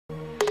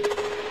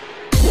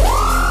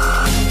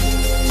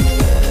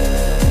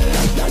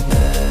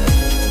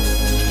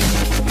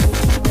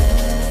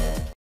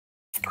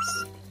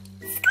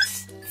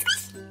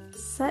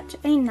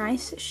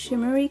nice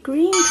shimmery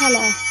green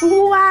color.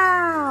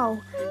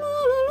 Wow!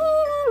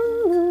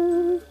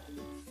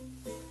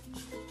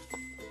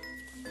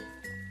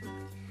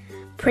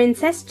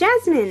 Princess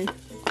Jasmine.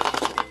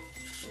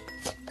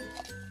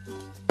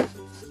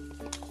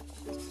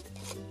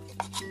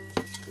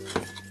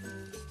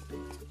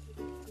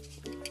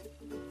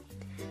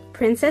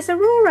 Princess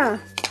Aurora.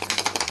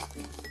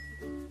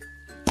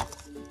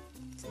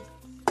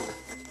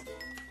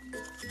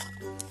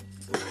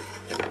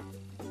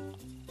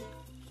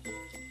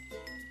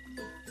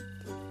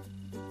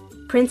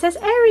 Princess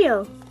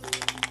Ariel.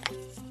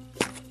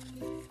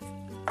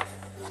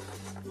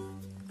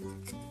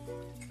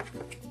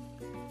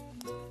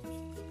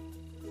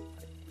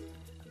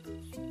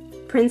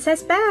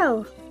 Princess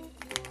Belle.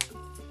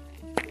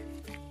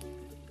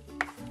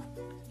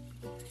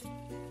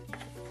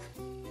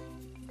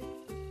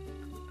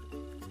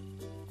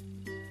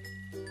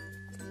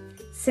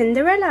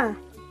 Cinderella.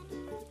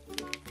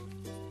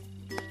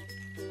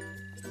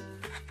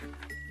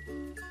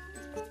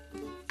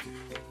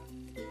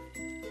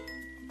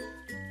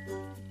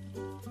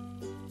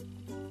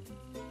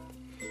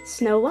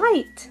 Snow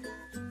White.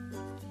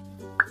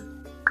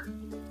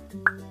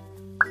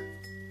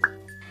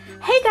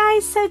 Hey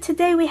guys, so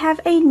today we have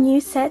a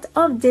new set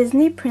of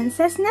Disney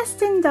Princess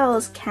nesting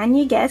dolls. Can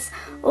you guess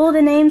all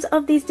the names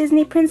of these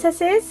Disney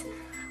princesses?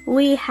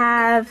 We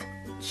have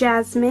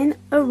Jasmine,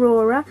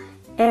 Aurora,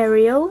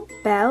 Ariel,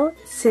 Belle,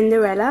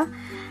 Cinderella,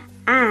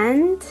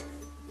 and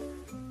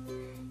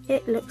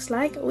it looks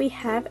like we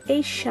have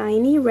a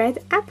shiny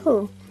red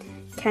apple.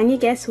 Can you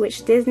guess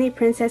which Disney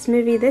princess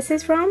movie this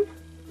is from?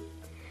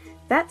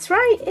 That's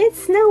right,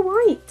 it's Snow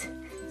White.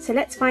 So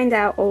let's find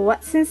out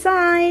what's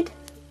inside.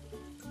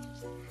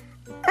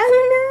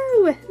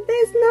 Oh no,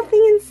 there's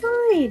nothing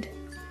inside.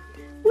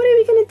 What are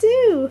we gonna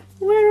do?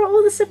 Where are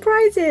all the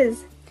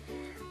surprises?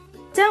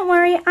 Don't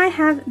worry, I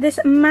have this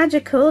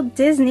magical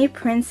Disney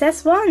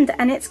princess wand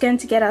and it's going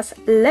to get us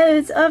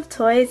loads of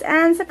toys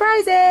and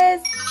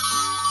surprises.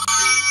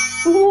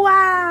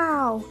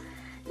 Wow!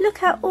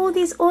 Look at all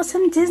these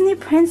awesome Disney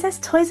princess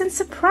toys and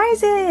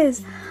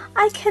surprises.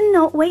 I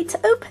cannot wait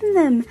to open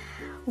them.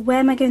 Where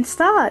am I going to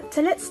start?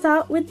 So let's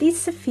start with the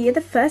Sophia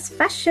the First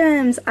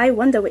fashems. I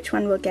wonder which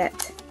one we'll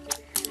get.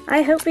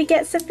 I hope we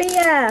get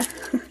Sophia.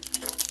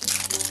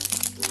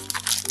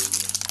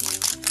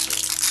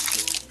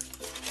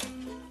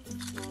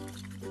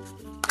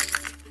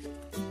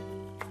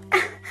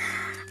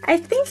 I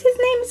think his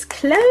name is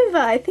Clover.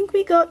 I think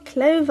we got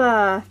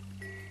Clover.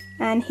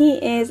 And he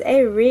is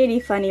a really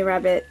funny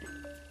rabbit.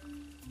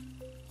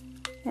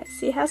 Let's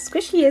see how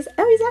squishy he is.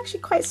 Oh, he's actually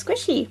quite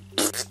squishy.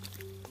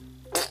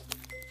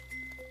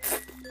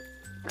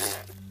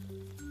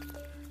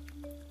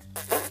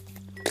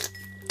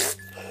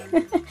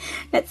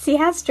 Let's see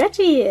how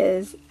stretchy he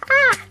is.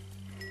 Ah!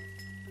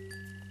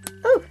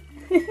 Oh!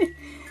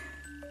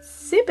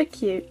 Super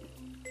cute.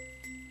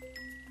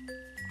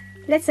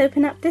 Let's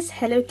open up this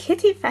Hello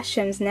Kitty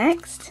fashems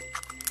next.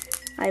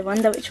 I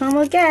wonder which one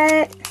we'll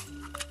get.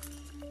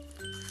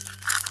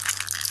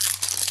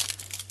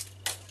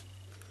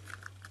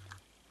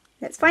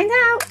 Let's find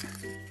out.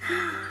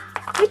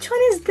 Which one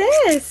is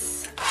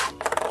this?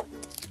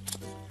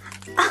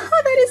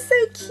 Oh, that is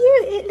so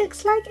cute. It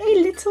looks like a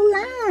little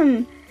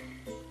lamb.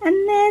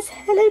 And there's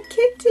Hello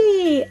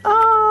Kitty.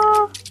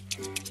 Oh,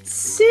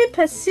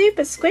 super,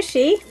 super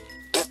squishy.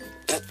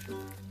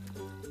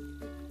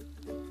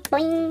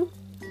 Boing.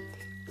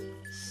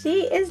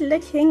 She is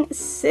looking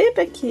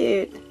super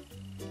cute.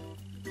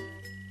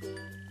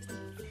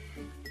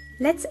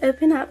 Let's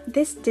open up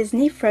this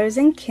Disney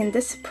Frozen Kinder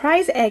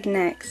Surprise egg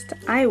next.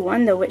 I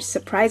wonder which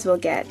surprise we'll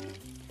get.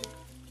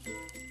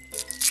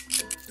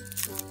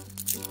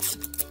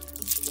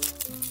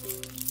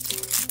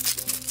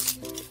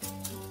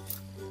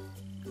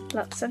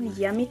 Lots of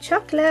yummy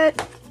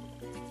chocolate.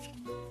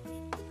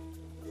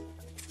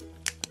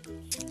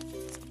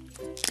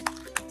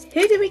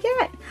 Who do we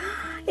get?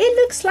 It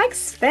looks like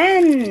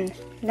Sven.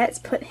 Let's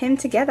put him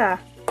together.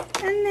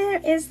 And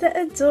there is the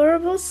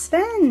adorable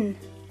Sven.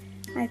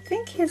 I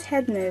think his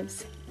head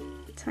moves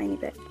a tiny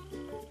bit.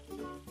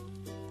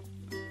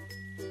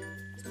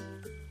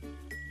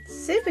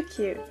 Super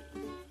cute.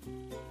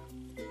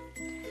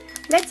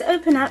 Let's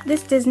open up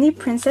this Disney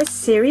Princess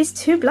Series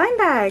 2 blind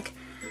bag.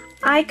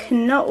 I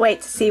cannot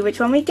wait to see which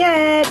one we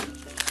get.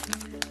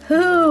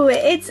 Ooh,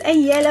 it's a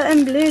yellow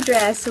and blue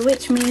dress,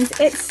 which means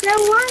it's Snow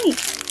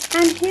White.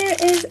 And here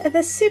is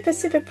the super,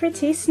 super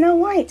pretty Snow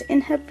White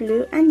in her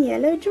blue and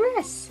yellow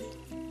dress.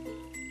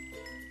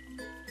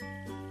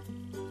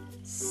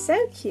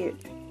 So cute.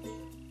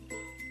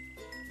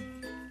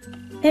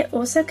 It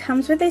also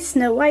comes with a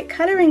Snow White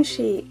colouring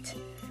sheet.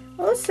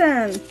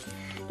 Awesome.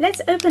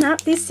 Let's open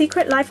up these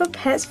Secret Life of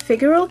Pets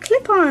figural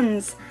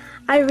clip-ons.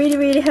 I really,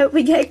 really hope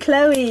we get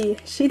Chloe.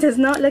 She does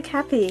not look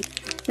happy.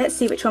 Let's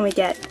see which one we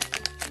get.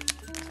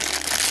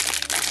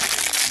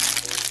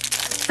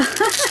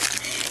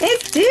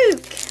 It's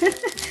Duke.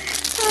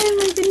 Oh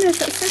my goodness,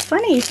 that's so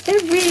funny. They're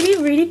really,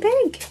 really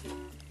big.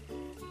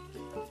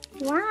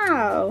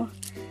 Wow.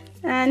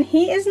 And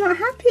he is not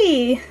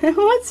happy.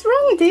 What's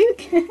wrong,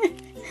 Duke?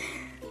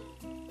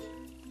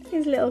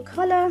 His little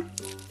collar.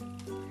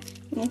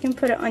 You can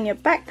put it on your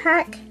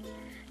backpack.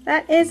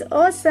 That is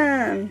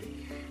awesome.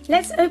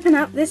 Let's open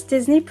up this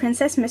Disney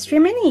Princess Mystery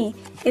Mini.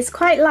 It's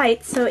quite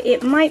light, so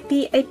it might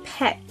be a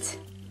pet.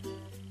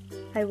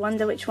 I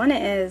wonder which one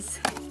it is.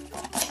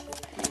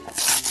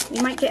 We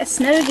might get a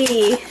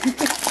Snowgie.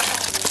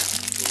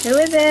 Who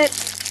is it?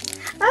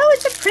 Oh,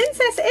 it's a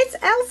princess. It's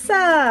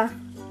Elsa.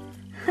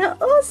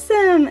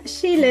 Awesome.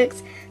 She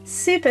looks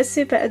super,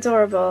 super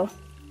adorable.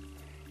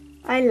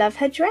 I love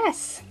her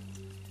dress.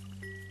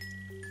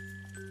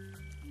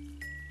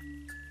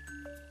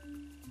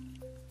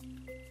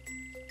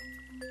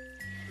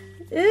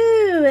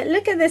 Ooh,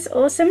 look at this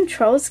awesome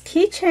Trolls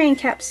keychain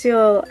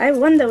capsule. I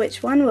wonder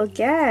which one we'll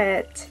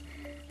get.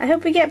 I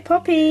hope we get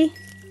Poppy.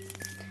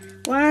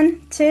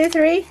 1, 2,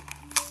 3.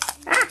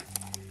 Ah!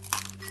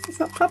 It's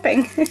not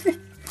popping.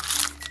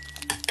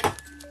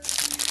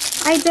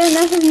 I don't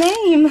know his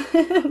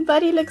name,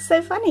 but he looks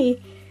so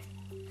funny.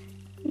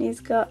 And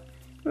he's got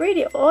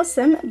really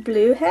awesome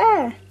blue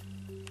hair.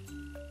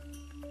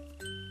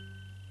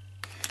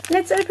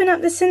 Let's open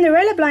up the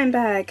Cinderella blind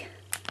bag.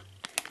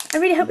 I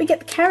really hope we get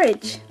the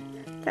carriage.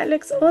 That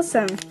looks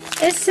awesome.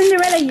 Is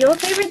Cinderella your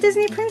favorite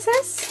Disney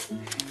princess?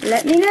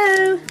 Let me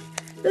know.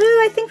 Ooh,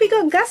 I think we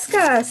got Gus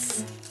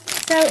Gus.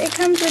 So it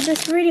comes with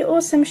this really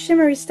awesome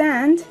shimmery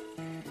stand.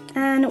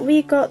 And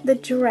we got the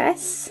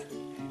dress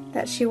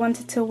that she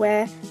wanted to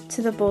wear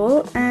to the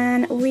ball.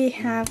 And we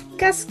have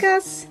Gus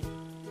Gus.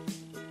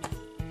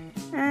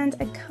 And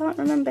I can't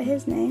remember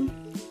his name.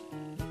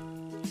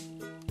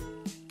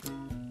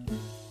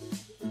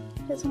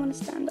 He doesn't want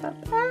to stand up.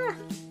 Ah!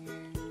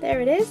 There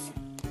it is.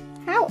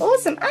 How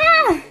awesome!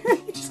 Ah!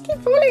 You just keep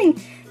falling.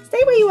 Stay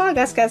where you are,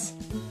 Gus Gus.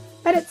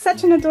 But it's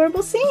such an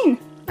adorable scene.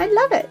 I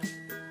love it.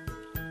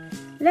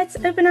 Let's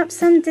open up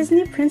some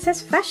Disney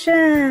Princess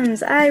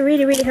fashems. I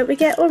really, really hope we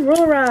get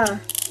Aurora.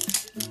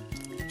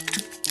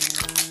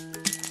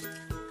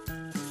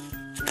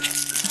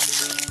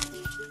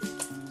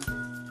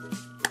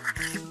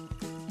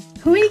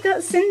 We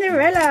got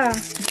Cinderella.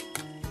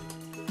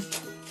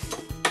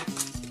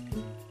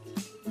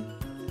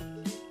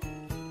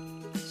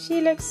 She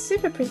looks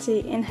super pretty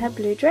in her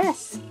blue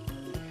dress.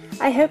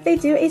 I hope they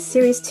do a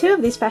series 2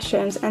 of these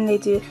fashems and they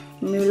do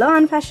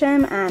Mulan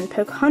fashem and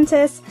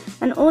Pocahontas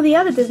and all the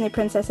other Disney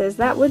princesses.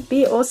 That would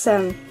be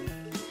awesome.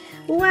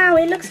 Wow,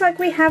 it looks like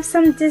we have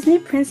some Disney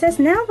Princess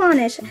nail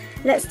varnish.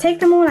 Let's take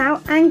them all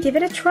out and give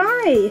it a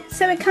try.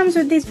 So it comes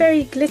with these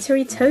very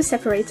glittery toe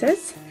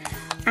separators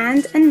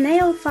and a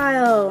nail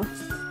file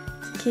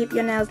to keep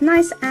your nails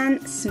nice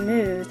and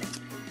smooth.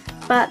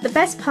 But the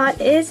best part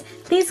is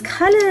these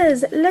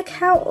colours. Look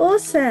how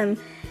awesome.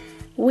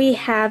 We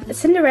have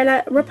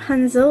Cinderella,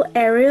 Rapunzel,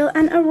 Ariel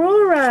and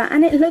Aurora,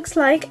 and it looks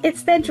like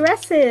it's their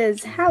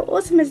dresses. How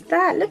awesome is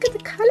that? Look at the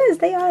colours,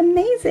 they are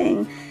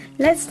amazing.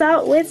 Let's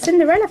start with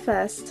Cinderella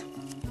first.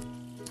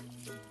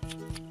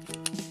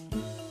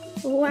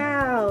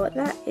 Wow,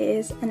 that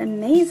is an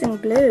amazing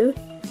blue.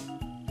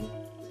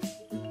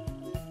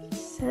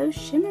 So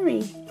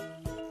shimmery.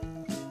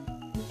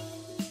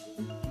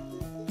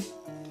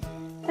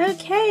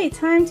 Okay,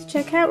 time to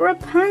check out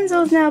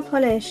Rapunzel's nail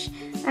polish,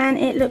 and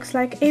it looks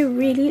like a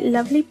really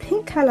lovely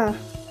pink colour.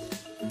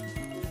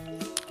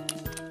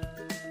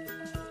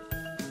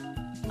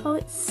 Oh,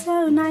 it's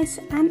so nice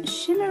and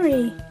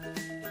shimmery.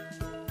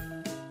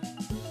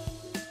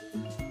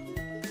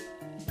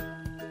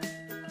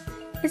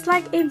 It's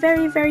like a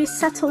very, very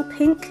subtle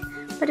pink,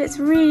 but it's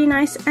really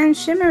nice and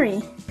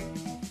shimmery.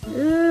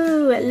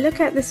 Ooh,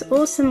 look at this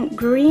awesome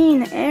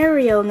green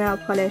Ariel nail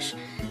polish.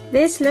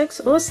 This looks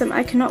awesome.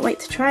 I cannot wait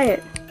to try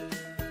it.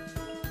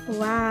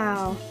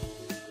 Wow.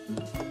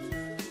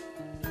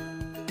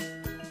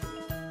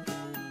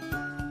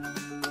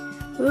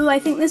 Ooh, I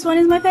think this one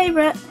is my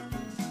favourite.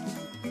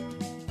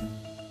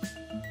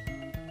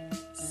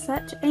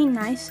 Such a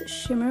nice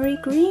shimmery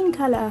green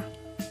colour.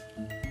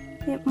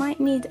 It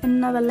might need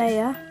another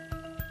layer.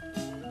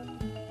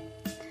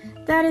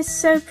 That is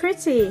so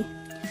pretty.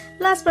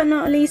 Last but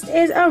not least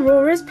is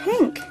Aurora's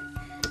pink.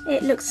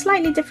 It looks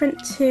slightly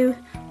different to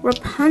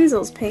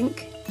Rapunzel's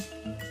pink.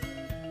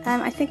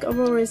 I think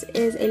Aurora's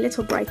is a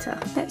little brighter.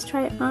 Let's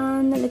try it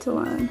on the little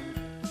one.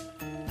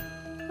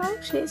 Oh,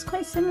 actually, it's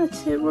quite similar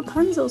to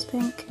Rapunzel's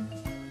pink.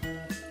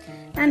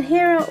 And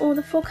here are all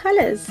the 4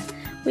 colours.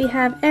 We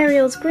have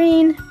Ariel's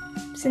green,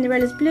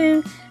 Cinderella's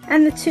blue,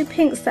 and the 2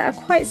 pinks that are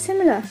quite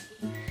similar.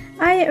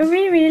 I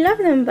really, really love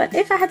them, but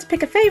if I had to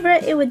pick a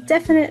favourite, it would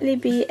definitely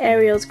be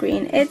Ariel's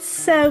green. It's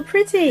so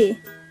pretty.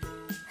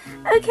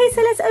 Okay,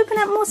 so let's open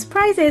up more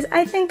surprises.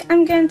 I think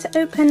I'm going to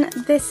open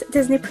this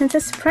Disney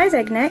Princess surprise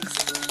egg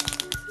next.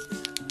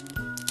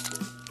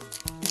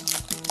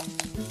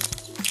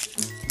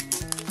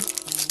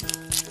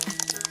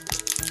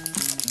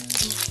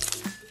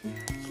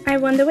 I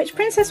wonder which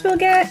princess we'll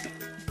get.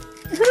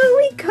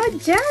 Oh, we got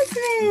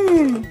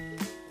Jasmine!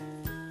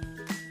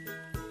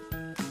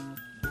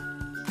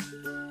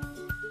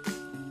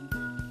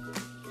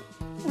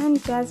 And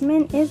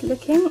Jasmine is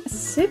looking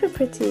super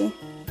pretty.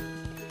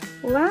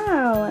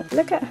 Wow,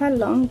 look at her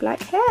long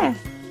black hair.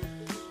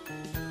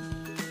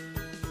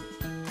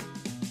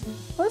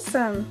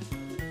 Awesome.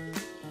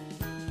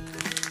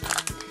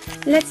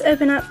 Let's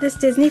open up this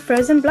Disney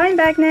Frozen blind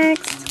bag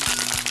next.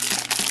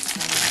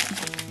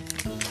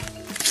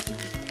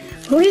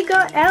 We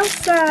got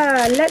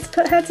Elsa. Let's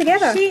put her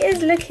together. She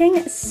is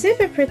looking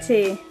super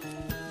pretty.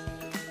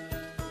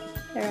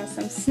 There are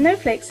some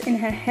snowflakes in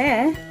her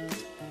hair.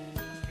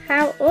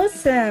 How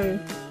awesome!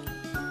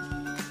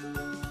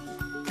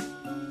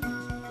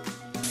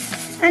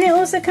 And it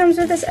also comes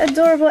with this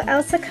adorable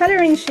Elsa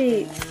coloring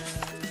sheet.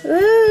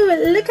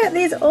 Ooh, look at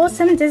these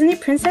awesome Disney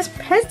Princess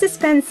Pez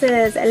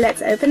dispensers.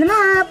 Let's open them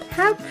up.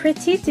 How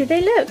pretty do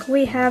they look?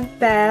 We have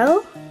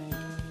Belle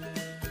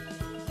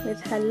with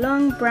her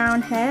long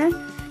brown hair,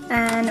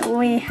 and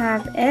we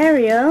have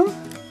Ariel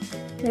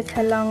with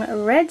her long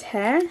red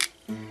hair,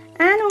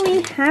 and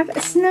we have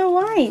Snow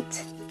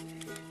White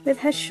with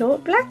her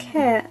short black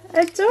hair.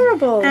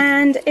 Adorable!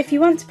 And if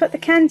you want to put the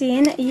candy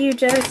in, you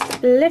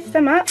just lift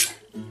them up,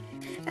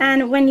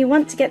 and when you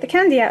want to get the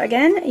candy out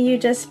again, you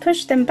just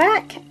push them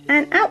back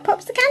and out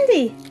pops the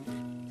candy.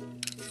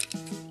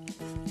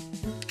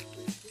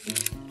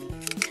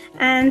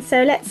 And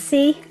so let's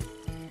see.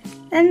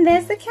 And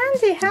there's the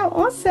candy. How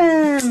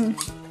awesome!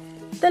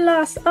 The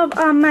last of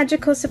our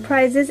magical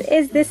surprises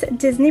is this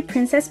Disney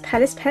Princess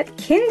Palace Pet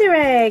Kinder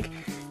Egg.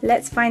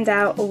 Let's find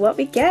out what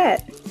we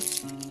get.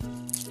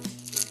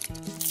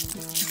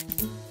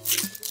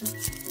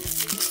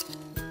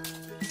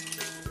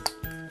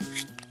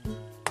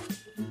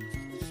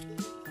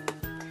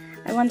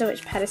 I wonder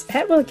which Palace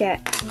Pet we'll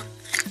get.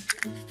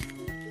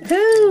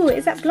 Who?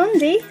 Is that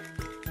Blondie?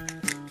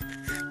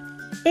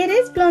 It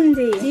is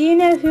Blondie. Do you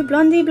know who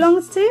Blondie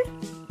belongs to?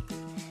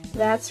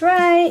 That's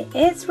right,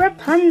 it's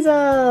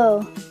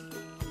Rapunzel.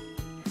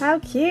 How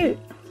cute.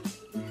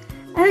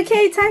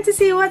 Okay, time to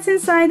see what's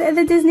inside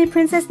the Disney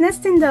Princess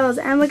nesting dolls,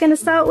 and we're going to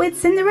start with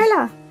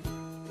Cinderella.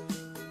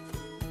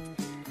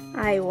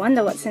 I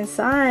wonder what's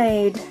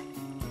inside.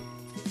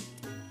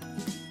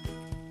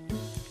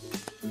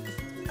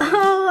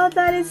 Oh,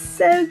 that is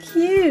so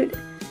cute.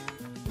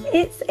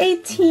 It's a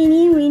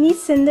teeny weeny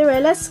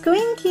Cinderella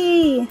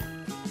squinky.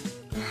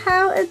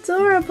 How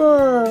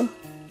adorable.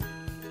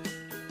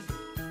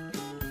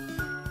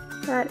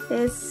 That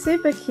is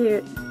super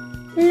cute.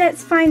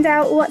 Let's find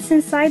out what's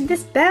inside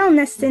this Belle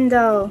nesting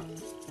doll.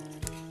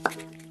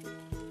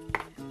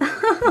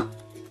 Oh,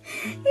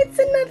 it's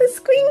another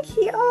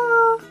squinky.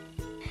 Oh.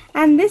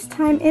 And this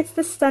time it's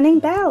the stunning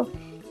Belle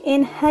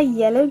in her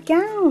yellow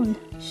gown.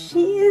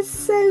 She is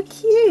so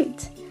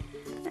cute.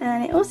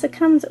 And it also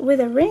comes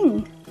with a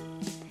ring.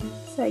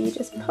 So you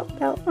just pop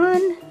that on.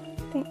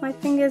 I think my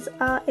fingers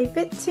are a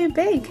bit too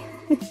big.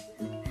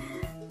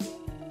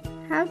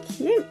 How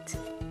cute.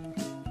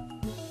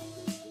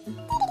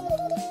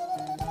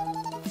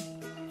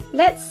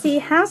 Let's see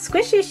how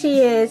squishy she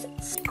is.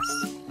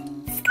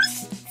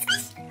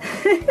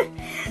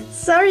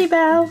 Sorry,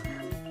 Belle.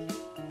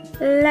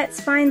 Let's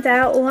find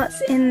out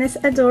what's in this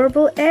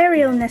adorable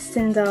Ariel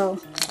nesting doll.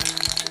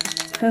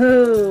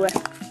 Oh,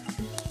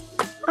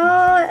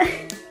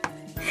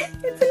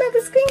 it's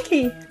another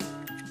squinky.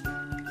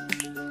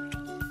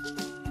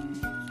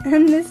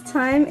 And this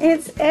time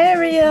it's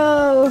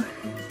Ariel.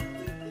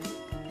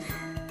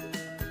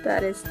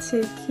 That is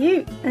too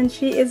cute. And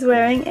she is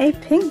wearing a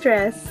pink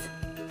dress.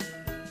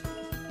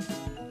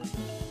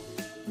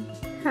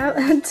 How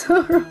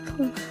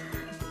adorable.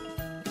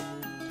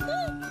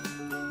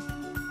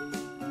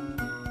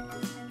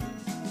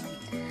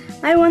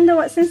 I wonder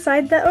what's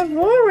inside the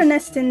Aurora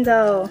nesting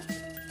doll.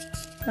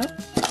 Oh.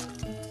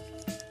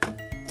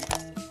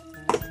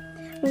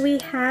 We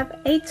have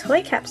a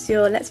toy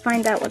capsule. Let's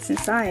find out what's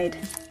inside.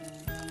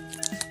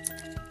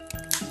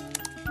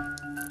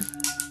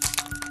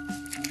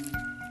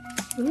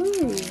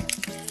 Ooh.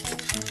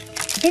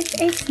 It's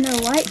a Snow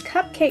White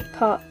cupcake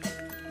pot.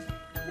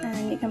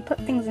 And you can put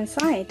things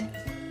inside.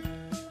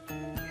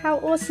 How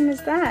awesome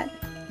is that?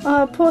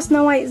 Oh, poor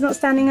Snow White is not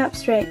standing up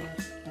straight.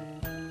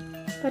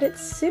 But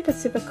it's super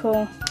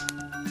cool.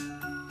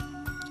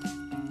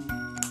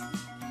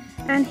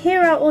 And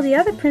here are all the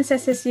other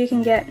princesses you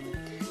can get.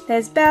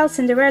 There's Belle,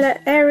 Cinderella,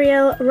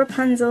 Ariel,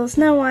 Rapunzel,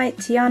 Snow White,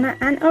 Tiana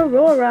and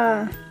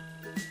Aurora.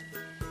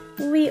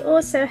 We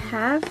also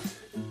have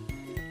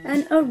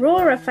an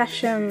Aurora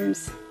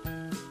fashems.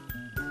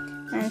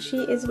 And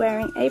she is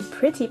wearing a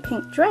pretty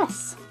pink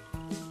dress.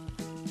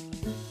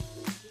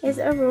 Is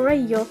Aurora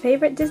your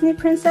favorite Disney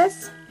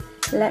princess?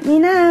 Let me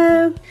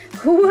know.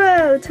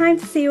 Whoa, time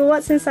to see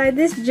what's inside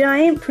this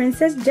giant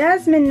Princess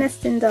Jasmine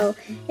nesting doll.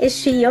 Is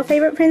she your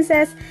favorite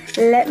princess?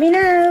 Let me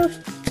know.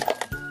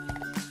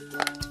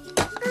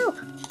 Ow.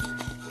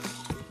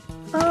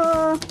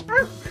 Oh,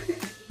 ow.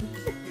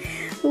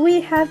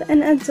 We have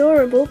an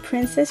adorable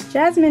Princess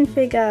Jasmine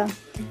figure.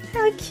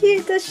 How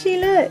cute does she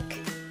look?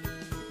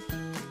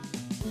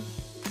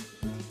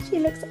 She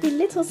looks a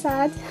little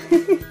sad.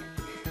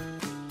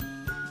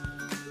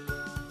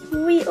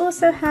 We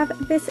also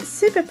have this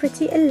super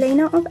pretty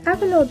Elena of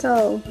Avalor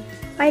doll.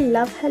 I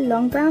love her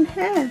long brown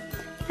hair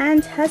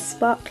and her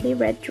sparkly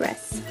red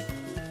dress.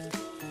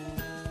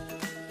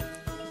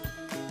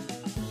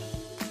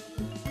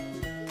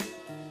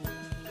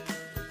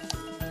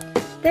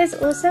 There's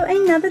also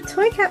another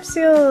toy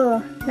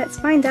capsule. Let's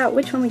find out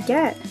which one we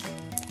get.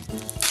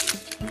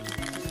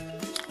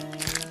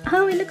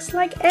 Oh, it looks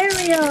like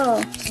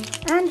Ariel.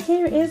 And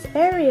here is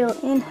Ariel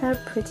in her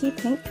pretty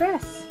pink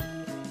dress.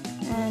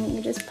 And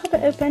you just pop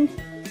it open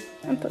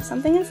and put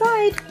something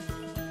inside.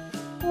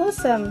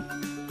 Awesome.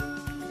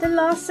 The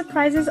last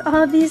surprises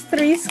are these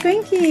 3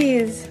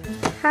 Squinkies.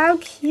 How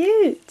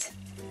cute.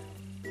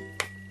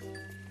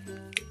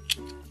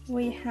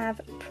 We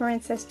have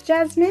Princess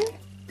Jasmine.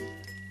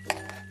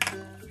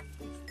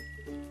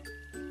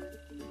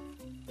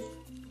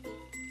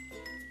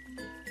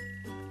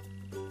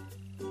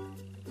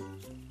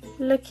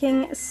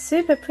 Looking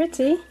super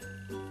pretty.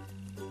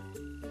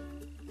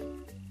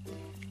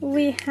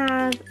 We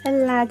have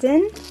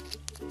Aladdin.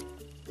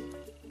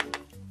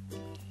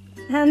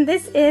 And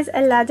this is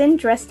Aladdin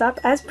dressed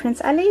up as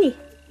Prince Ali.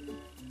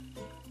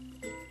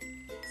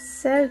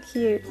 So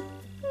cute.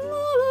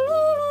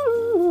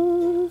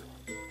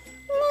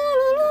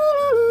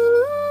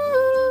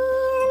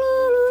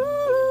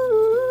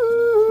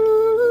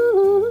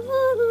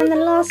 And the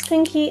last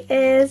Twinkie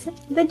is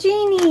the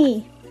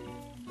genie.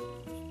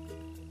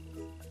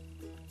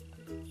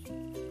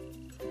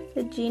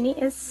 The genie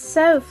is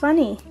so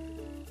funny.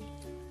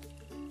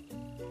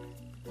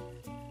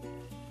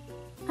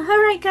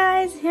 Alright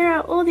guys, here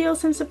are all the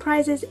awesome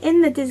surprises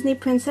in the Disney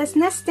Princess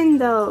nesting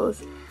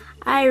dolls.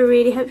 I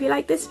really hope you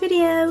liked this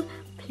video.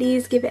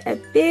 Please give it a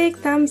big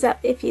thumbs up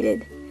if you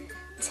did.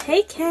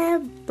 Take care,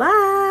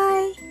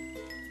 bye!